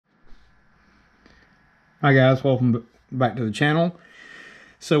Hi guys, welcome back to the channel.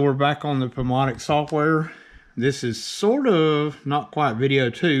 So we're back on the Pumotix software. This is sort of not quite video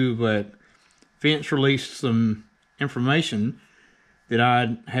 2, but Vince released some information that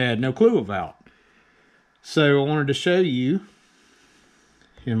I had no clue about. So I wanted to show you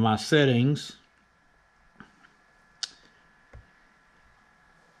in my settings.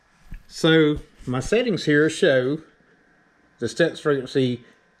 So my settings here show the steps frequency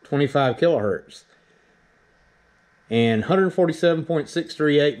 25 kilohertz. And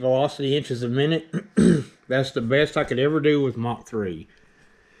 147.638 velocity inches a minute. That's the best I could ever do with Mach 3.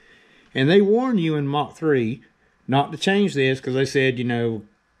 And they warn you in Mach 3 not to change this because they said, you know,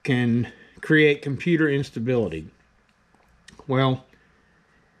 can create computer instability. Well,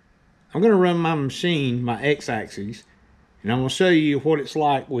 I'm going to run my machine, my x-axis, and I'm going to show you what it's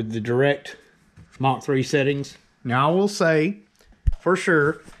like with the direct Mach 3 settings. Now I will say, for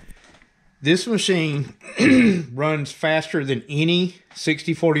sure, this machine runs faster than any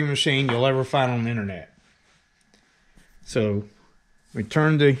 6040 machine you'll ever find on the internet. So, we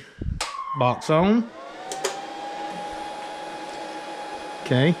turn the box on.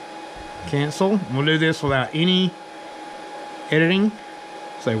 Okay, cancel. We'll do this without any editing.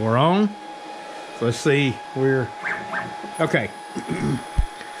 Say we're on. So let's see, we're... Okay.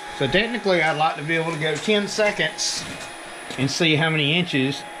 So technically I'd like to be able to go 10 seconds and see how many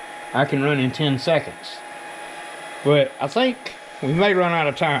inches I can run in 10 seconds. But I think we may run out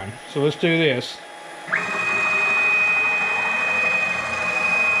of time. So let's do this.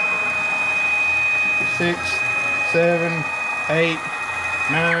 Six, 7, 8,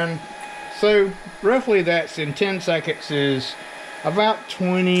 9. So roughly that's in 10 seconds is about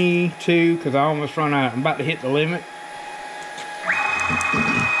 22 because I almost run out. I'm about to hit the limit.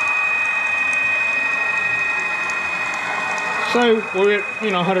 So we're at,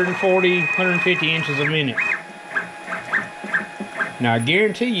 140, 150 inches a minute. Now I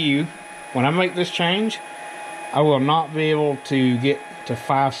guarantee you, when I make this change, I will not be able to get to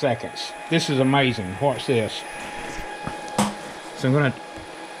 5 seconds. This is amazing. Watch this. So I'm going to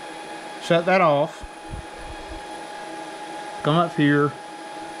shut that off. Come up here,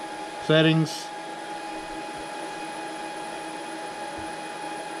 settings.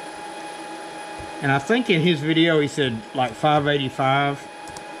 And I think in his video he said like 585.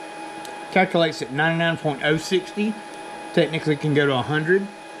 Calculates at 99.060. Technically can go to 100.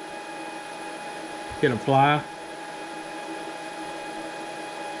 Hit apply.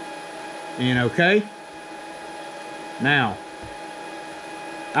 And okay. Now,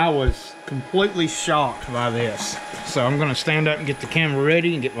 I was completely shocked by this. So I'm going to stand up and get the camera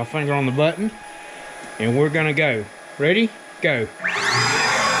ready and get my finger on the button. And we're going to go. Ready? Go.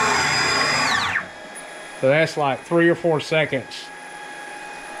 So that's like 3 or 4 seconds.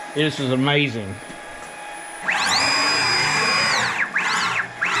 This is amazing.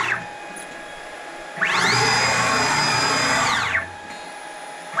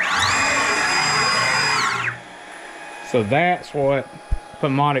 So that's what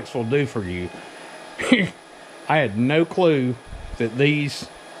Pumotix will do for you. I had no clue that these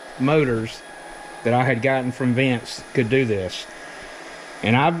motors that I had gotten from Vince could do this.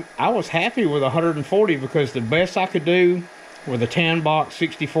 And I was happy with 140 because the best I could do with a tan box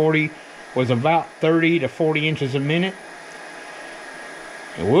 6040 was about 30 to 40 inches a minute.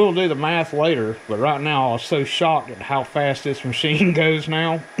 And we'll do the math later, but right now I was so shocked at how fast this machine goes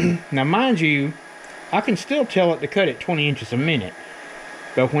now. Now mind you, I can still tell it to cut at 20 inches a minute.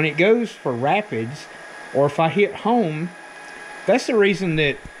 But when it goes for rapids, or if I hit home, that's the reason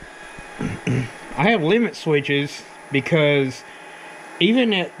that I have limit switches, because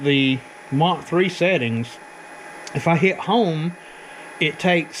even at the Mach 3 settings, if I hit home, it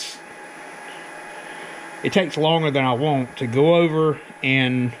takes longer than I want to go over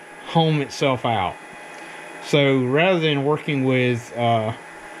and home itself out. So rather than working with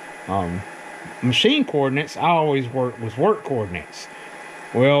machine coordinates, I always work with work coordinates.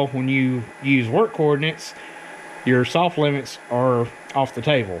 Well, when you use work coordinates, your soft limits are off the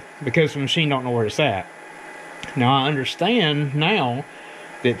table because the machine don't know where it's at. Now I understand now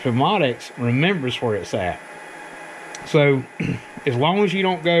that Pumotix remembers where it's at. So as long as you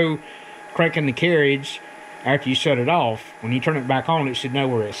don't go cranking the carriage after you shut it off, when you turn it back on, it should know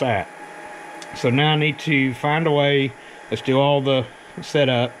where it's at. So now I need to find a way. Let's do all the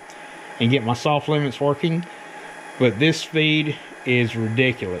setup and get my soft limits working. But this speed is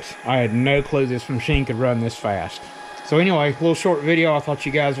ridiculous. I had no clue this machine could run this fast. So anyway, a little short video. I thought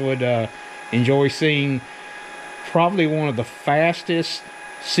you guys would enjoy seeing probably one of the fastest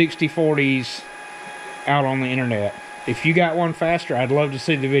 6040s out on the internet. If you got one faster, I'd love to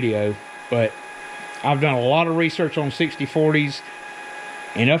see the video, but I've done a lot of research on 6040s,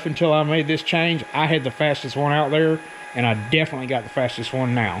 and up until I made this change, I had the fastest one out there, and I definitely got the fastest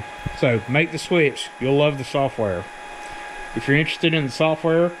one now. So make the switch. You'll love the software. If you're interested in the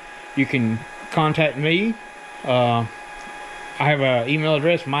software, you contact me. I have an email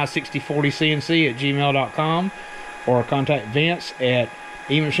address, my6040cnc@gmail.com, or contact Vince at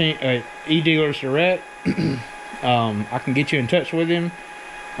eDealers Direct. I can get you in touch with him,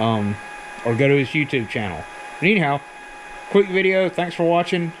 or go to his YouTube channel. But anyhow, quick video. Thanks for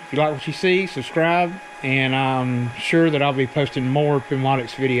watching. If you like what you see, subscribe, and I'm sure that I'll be posting more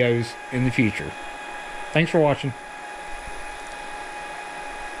Pumotix videos in the future. Thanks for watching.